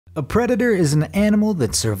A predator is an animal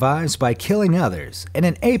that survives by killing others, and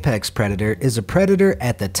an apex predator is a predator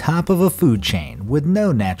at the top of a food chain with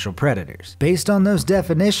no natural predators. Based on those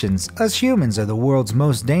definitions, us humans are the world's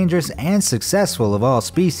most dangerous and successful of all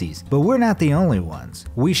species, but we're not the only ones.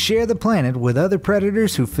 We share the planet with other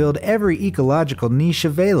predators who filled every ecological niche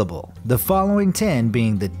available, the following 10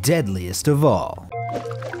 being the deadliest of all.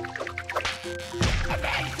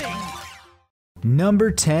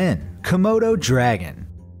 Number 10. Komodo Dragon.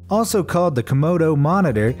 Also called the Komodo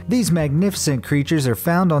monitor, these magnificent creatures are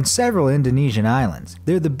found on several Indonesian islands.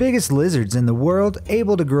 They're the biggest lizards in the world,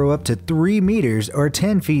 able to grow up to 3 meters or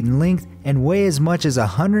 10 feet in length and weigh as much as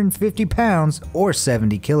 150 pounds or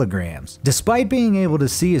 70 kilograms. Despite being able to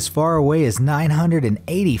see as far away as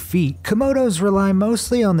 980 feet, Komodos rely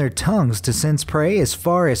mostly on their tongues to sense prey as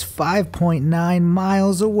far as 5.9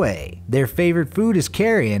 miles away. Their favorite food is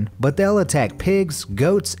carrion, but they'll attack pigs,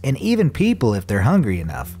 goats, and even people if they're hungry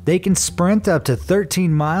enough. They can sprint up to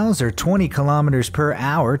 13 miles or 20 kilometers per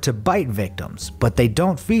hour to bite victims, but they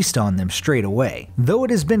don't feast on them straight away. Though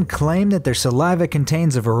it has been claimed that their saliva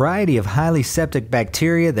contains a variety of highly septic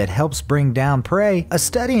bacteria that helps bring down prey, a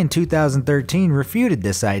study in 2013 refuted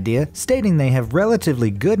this idea, stating they have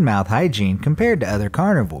relatively good mouth hygiene compared to other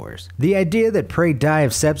carnivores. The idea that prey die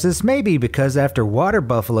of sepsis may be because after water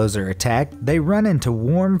buffaloes are attacked, they run into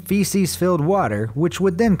warm, feces-filled water, which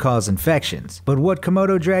would then cause infections. But what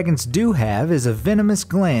Komodo dragons do have is a venomous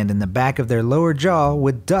gland in the back of their lower jaw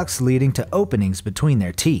with ducts leading to openings between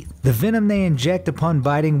their teeth. The venom they inject upon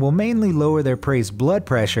biting will mainly lower their prey's blood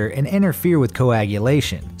pressure and interfere with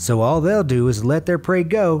coagulation, so all they'll do is let their prey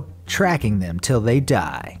go, tracking them till they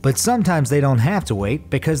die. But sometimes they don't have to wait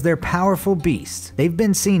because they're powerful beasts. They've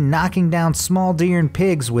been seen knocking down small deer and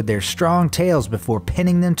pigs with their strong tails before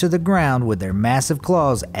pinning them to the ground with their massive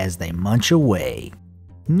claws as they munch away.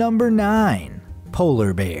 Number 9.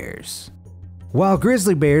 Polar bears. While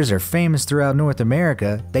grizzly bears are famous throughout North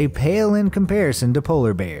America, they pale in comparison to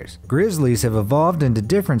polar bears. Grizzlies have evolved into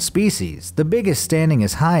different species, the biggest standing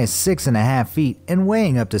as high as 6.5 feet and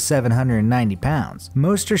weighing up to 790 pounds.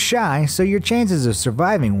 Most are shy, so your chances of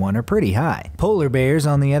surviving one are pretty high. Polar bears,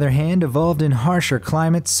 on the other hand, evolved in harsher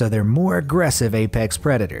climates, so they're more aggressive apex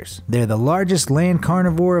predators. They're the largest land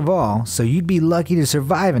carnivore of all, so you'd be lucky to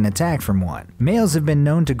survive an attack from one. Males have been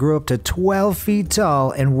known to grow up to 12 feet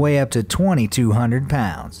tall and weigh up to 200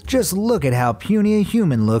 pounds. Just look at how puny a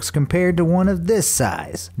human looks compared to one of this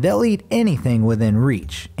size. They'll eat anything within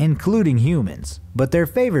reach, including humans. But their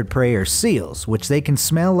favorite prey are seals, which they can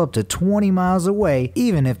smell up to 20 miles away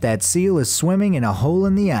even if that seal is swimming in a hole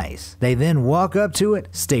in the ice. They then walk up to it,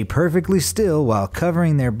 stay perfectly still while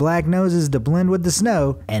covering their black noses to blend with the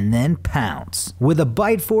snow, and then pounce. With a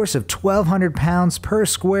bite force of 1,200 pounds per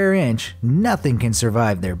square inch, nothing can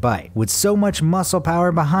survive their bite. With so much muscle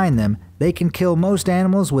power behind them, they can kill most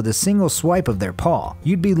animals with a single swipe of their paw.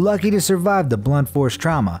 You'd be lucky to survive the blunt force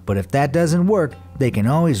trauma, but if that doesn't work, they can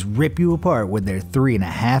always rip you apart with their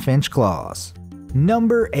 3.5-inch claws.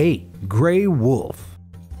 Number 8. Gray wolf.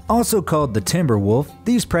 Also called the timber wolf,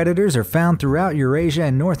 these predators are found throughout Eurasia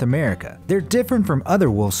and North America. They're different from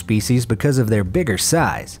other wolf species because of their bigger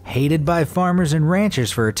size. Hated by farmers and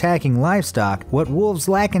ranchers for attacking livestock, what wolves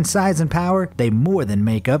lack in size and power, they more than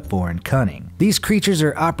make up for in cunning. These creatures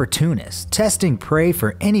are opportunists, testing prey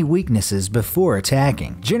for any weaknesses before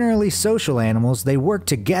attacking. Generally social animals, they work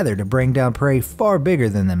together to bring down prey far bigger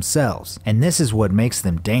than themselves, and this is what makes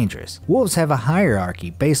them dangerous. Wolves have a hierarchy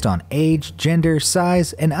based on age, gender,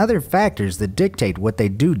 size, and other factors that dictate what they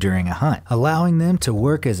do during a hunt, allowing them to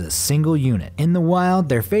work as a single unit. In the wild,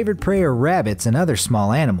 their favorite prey are rabbits and other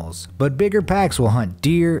small animals, but bigger packs will hunt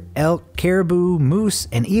deer, elk, caribou, moose,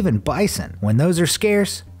 and even bison. When those are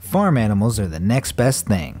scarce, farm animals are the next best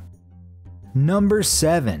thing. Number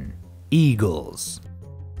 7. Eagles.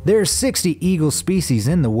 There are 60 eagle species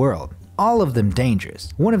in the world, all of them dangerous.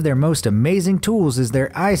 One of their most amazing tools is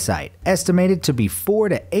their eyesight, estimated to be 4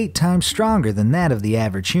 to 8 times stronger than that of the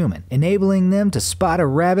average human, enabling them to spot a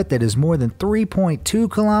rabbit that is more than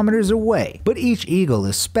 3.2 kilometers away. But each eagle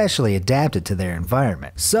is specially adapted to their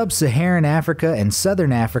environment. Sub-Saharan Africa and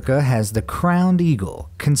Southern Africa has the crowned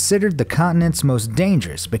eagle, considered the continent's most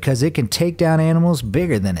dangerous because it can take down animals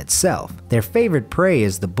bigger than itself. Their favorite prey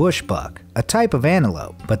is the bushbuck, a type of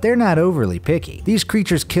antelope, but they're not overly picky. These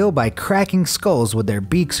creatures kill by cracking skulls with their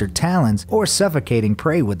beaks or talons or suffocating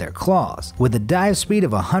prey with their claws. With a dive speed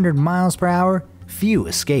of 100 miles per hour, few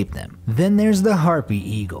escape them. Then there's the harpy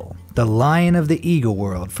eagle, the lion of the eagle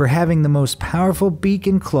world for having the most powerful beak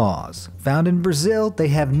and claws. Found in Brazil, they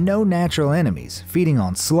have no natural enemies, feeding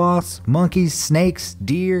on sloths, monkeys, snakes,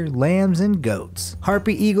 deer, lambs, and goats.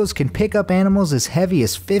 Harpy eagles can pick up animals as heavy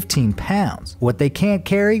as 15 pounds. What they can't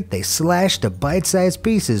carry, they slash to bite-sized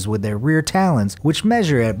pieces with their rear talons, which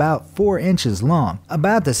measure at about 4 inches long,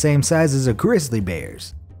 about the same size as a grizzly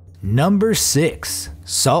bear's. Number 6.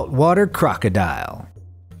 Saltwater crocodile.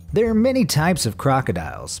 There are many types of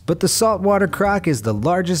crocodiles, but the saltwater croc is the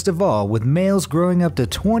largest of all, with males growing up to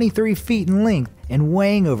 23 feet in length and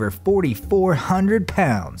weighing over 4,400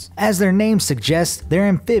 pounds. As their name suggests, they're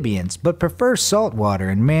amphibians, but prefer saltwater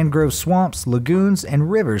in mangrove swamps, lagoons,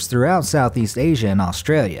 and rivers throughout Southeast Asia and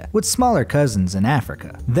Australia, with smaller cousins in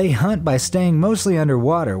Africa. They hunt by staying mostly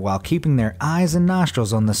underwater while keeping their eyes and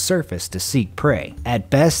nostrils on the surface to seek prey. At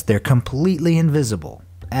best, they're completely invisible.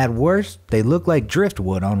 At worst, they look like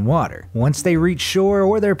driftwood on water. Once they reach shore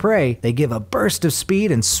or their prey, they give a burst of speed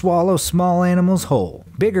and swallow small animals whole.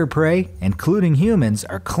 Bigger prey, including humans,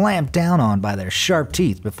 are clamped down on by their sharp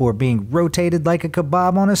teeth before being rotated like a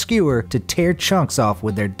kebab on a skewer to tear chunks off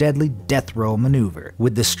with their deadly death roll maneuver.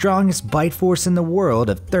 With the strongest bite force in the world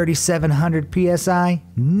of 3,700 psi,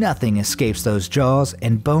 nothing escapes those jaws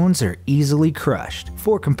and bones are easily crushed.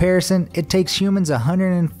 For comparison, it takes humans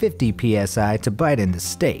 150 psi to bite into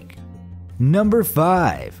steak. Number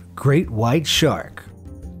 5. Great white shark.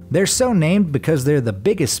 They're so named because they're the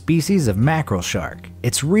biggest species of mackerel shark.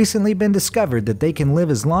 It's recently been discovered that they can live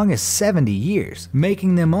as long as 70 years,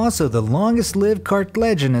 making them also the longest-lived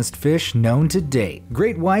cartilaginous fish known to date.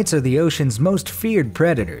 Great whites are the ocean's most feared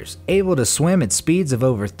predators, able to swim at speeds of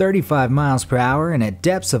over 35 miles per hour and at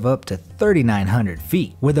depths of up to 3,900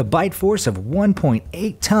 feet. With a bite force of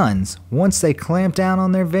 1.8 tons, once they clamp down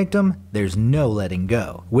on their victim, there's no letting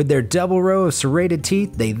go. With their double row of serrated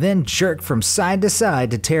teeth, they then jerk from side to side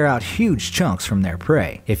to tear out huge chunks from their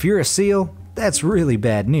prey. If you're a seal, that's really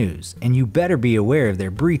bad news, and you better be aware of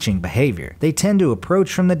their breaching behavior. They tend to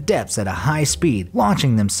approach from the depths at a high speed,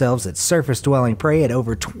 launching themselves at surface-dwelling prey at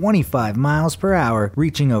over 25 miles per hour,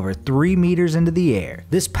 reaching over 3 meters into the air.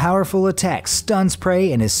 This powerful attack stuns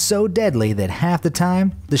prey and is so deadly that half the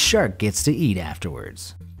time, the shark gets to eat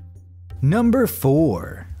afterwards. Number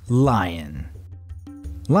 4. Lion.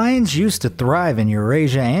 Lions used to thrive in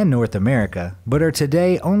Eurasia and North America, but are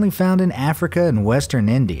today only found in Africa and Western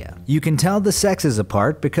India. You can tell the sexes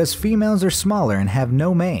apart because females are smaller and have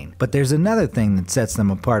no mane, but there's another thing that sets them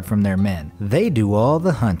apart from their men. They do all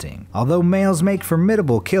the hunting. Although males make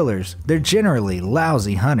formidable killers, they're generally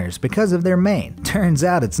lousy hunters because of their mane. Turns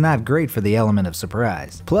out it's not great for the element of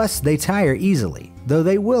surprise. Plus, they tire easily, though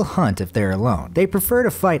they will hunt if they're alone. They prefer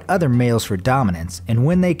to fight other males for dominance, and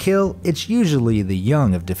when they kill, it's usually the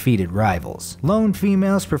young of defeated rivals. Lone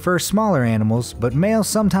females prefer smaller animals, but males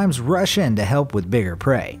sometimes rush in to help with bigger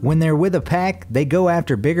prey. When they're with a pack, they go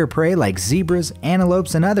after bigger prey like zebras,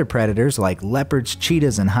 antelopes, and other predators like leopards,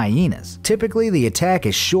 cheetahs, and hyenas. Typically, the attack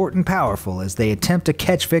is short and powerful as they attempt to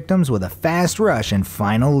catch victims with a fast rush and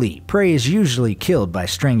final leap. Prey is usually killed by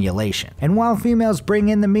strangulation, and while females bring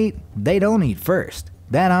in the meat, they don't eat first.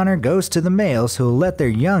 That honor goes to the males who will let their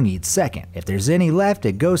young eat second. If there's any left,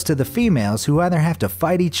 it goes to the females who either have to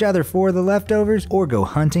fight each other for the leftovers or go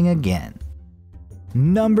hunting again.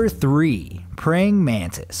 Number 3. Praying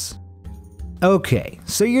mantis. Okay,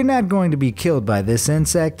 so you're not going to be killed by this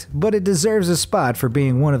insect, but it deserves a spot for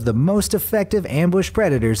being one of the most effective ambush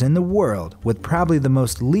predators in the world, with probably the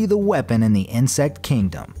most lethal weapon in the insect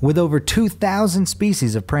kingdom. With over 2,000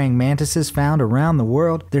 species of praying mantises found around the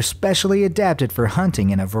world, they're specially adapted for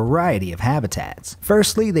hunting in a variety of habitats.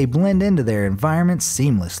 Firstly, they blend into their environment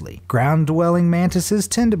seamlessly. Ground-dwelling mantises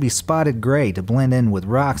tend to be spotted gray to blend in with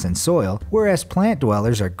rocks and soil, whereas plant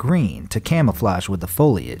dwellers are green to camouflage with the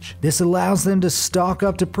foliage. This allows them to stalk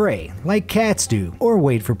up to prey, like cats do, or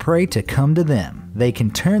wait for prey to come to them. They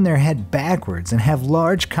can turn their head backwards and have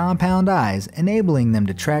large compound eyes, enabling them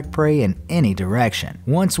to track prey in any direction.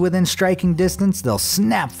 Once within striking distance, they'll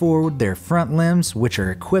snap forward their front limbs, which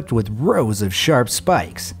are equipped with rows of sharp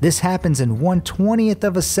spikes. This happens in 1/20th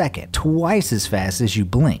of a second, twice as fast as you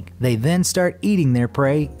blink. They then start eating their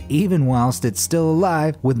prey, even whilst it's still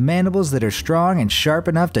alive, with mandibles that are strong and sharp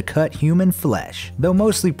enough to cut human flesh. Though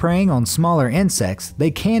mostly preying on smaller insects,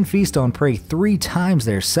 they can feast on prey 3 times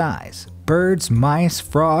their size. Birds, mice,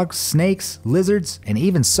 frogs, snakes, lizards, and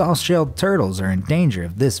even soft-shelled turtles are in danger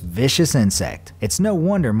of this vicious insect. It's no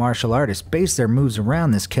wonder martial artists base their moves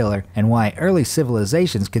around this killer, and why early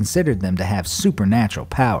civilizations considered them to have supernatural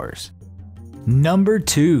powers. Number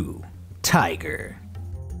 2. Tiger.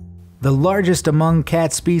 The largest among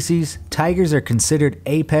cat species, tigers are considered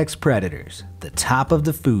apex predators, the top of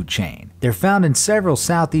the food chain. They're found in several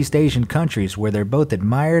Southeast Asian countries where they're both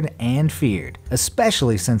admired and feared,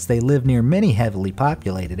 especially since they live near many heavily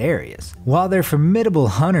populated areas. While they're formidable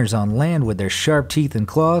hunters on land with their sharp teeth and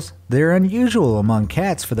claws, they're unusual among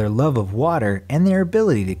cats for their love of water and their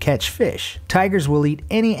ability to catch fish. Tigers will eat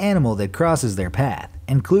any animal that crosses their path,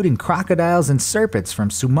 including crocodiles and serpents from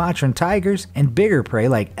Sumatran tigers and bigger prey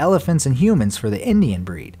like elephants and humans for the Indian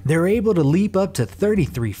breed. They're able to leap up to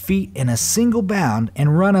 33 feet in a single bound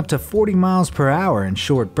and run up to 40 miles per hour in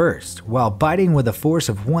short bursts, while biting with a force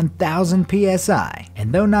of 1,000 psi.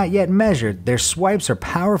 And though not yet measured, their swipes are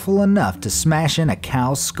powerful enough to smash in a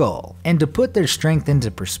cow's skull. And to put their strength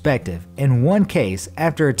into perspective, in one case,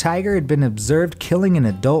 after a tiger had been observed killing an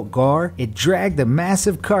adult gaur, it dragged the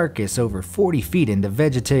massive carcass over 40 feet into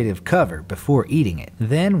vegetative cover before eating it.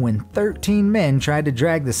 Then, when 13 men tried to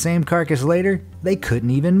drag the same carcass later, they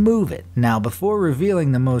couldn't even move it. Now, before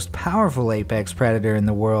revealing the most powerful apex predator in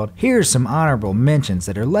the world, here's some honorable mentions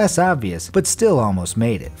that are less obvious but still almost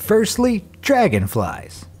made it. Firstly,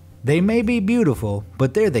 dragonflies. They may be beautiful,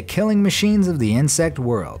 but they're the killing machines of the insect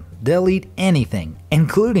world. They'll eat anything,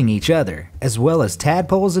 including each other, as well as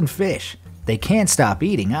tadpoles and fish. They can't stop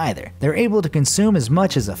eating either. They're able to consume as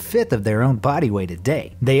much as a fifth of their own body weight a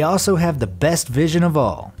day. They also have the best vision of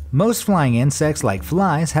all. Most flying insects like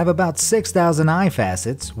flies have about 6,000 eye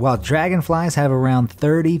facets, while dragonflies have around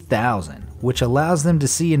 30,000, which allows them to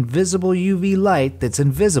see invisible UV light that's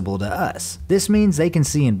invisible to us. This means they can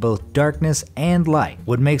see in both darkness and light.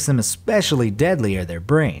 What makes them especially deadly are their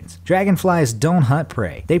brains. Dragonflies don't hunt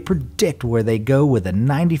prey. They predict where they go with a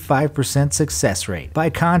 95% success rate. By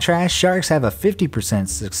contrast, sharks have a 50%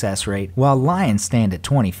 success rate, while lions stand at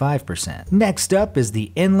 25%. Next up is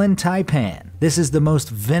the inland taipan. This is the most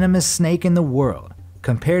venomous snake in the world.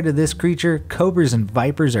 Compared to this creature, cobras and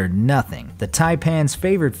vipers are nothing. The taipan's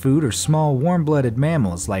favorite food are small warm-blooded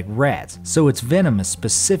mammals like rats, so its venom is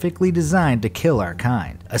specifically designed to kill our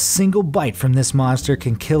kind. A single bite from this monster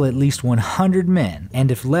can kill at least 100 men,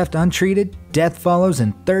 and if left untreated, death follows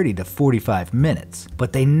in 30 to 45 minutes.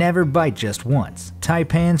 But they never bite just once.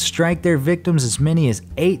 Taipans strike their victims as many as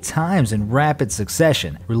 8 times in rapid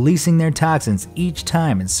succession, releasing their toxins each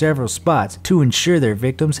time in several spots to ensure their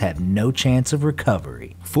victims have no chance of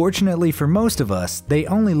recovery. Fortunately for most of us, they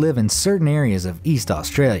only live in certain areas of East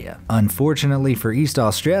Australia. Unfortunately for East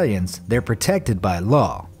Australians, they're protected by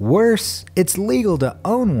law. Worse, it's legal to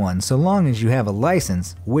own one so long as you have a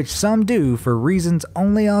license, which some do for reasons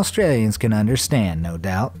only Australians can understand, no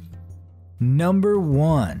doubt. Number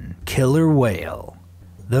 1. Killer whale.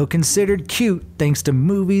 Though considered cute thanks to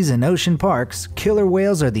movies and ocean parks, killer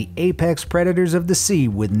whales are the apex predators of the sea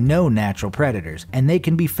with no natural predators, and they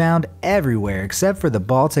can be found everywhere except for the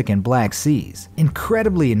Baltic and Black Seas.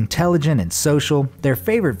 Incredibly intelligent and social, their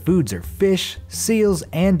favorite foods are fish, seals,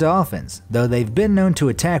 and dolphins, though they've been known to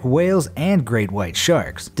attack whales and great white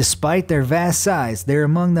sharks. Despite their vast size, they're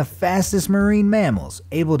among the fastest marine mammals,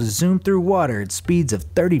 able to zoom through water at speeds of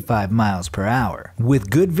 35 miles per hour. With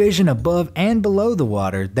good vision above and below the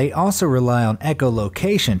water, they also rely on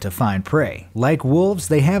echolocation to find prey. Like wolves,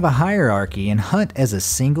 they have a hierarchy and hunt as a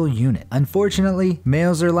single unit. Unfortunately,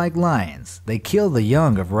 males are like lions. They kill the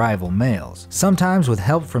young of rival males, sometimes with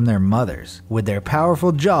help from their mothers. With their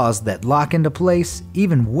powerful jaws that lock into place,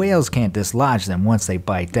 even whales can't dislodge them once they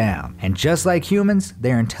bite down. And just like humans,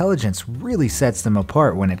 their intelligence really sets them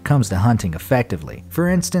apart when it comes to hunting effectively. For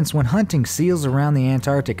instance, when hunting seals around the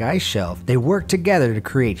Antarctic ice shelf, they work together to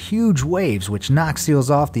create huge waves which knock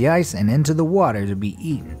seals off the ice and into the water to be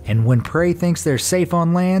eaten. And when prey thinks they're safe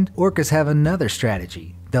on land, orcas have another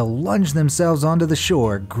strategy. They'll lunge themselves onto the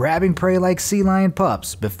shore, grabbing prey like sea lion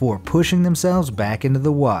pups before pushing themselves back into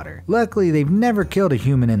the water. Luckily, they've never killed a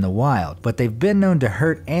human in the wild, but they've been known to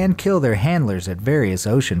hurt and kill their handlers at various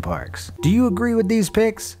ocean parks. Do you agree with these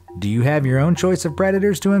picks? Do you have your own choice of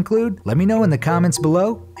predators to include? Let me know in the comments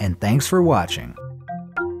below, and thanks for watching.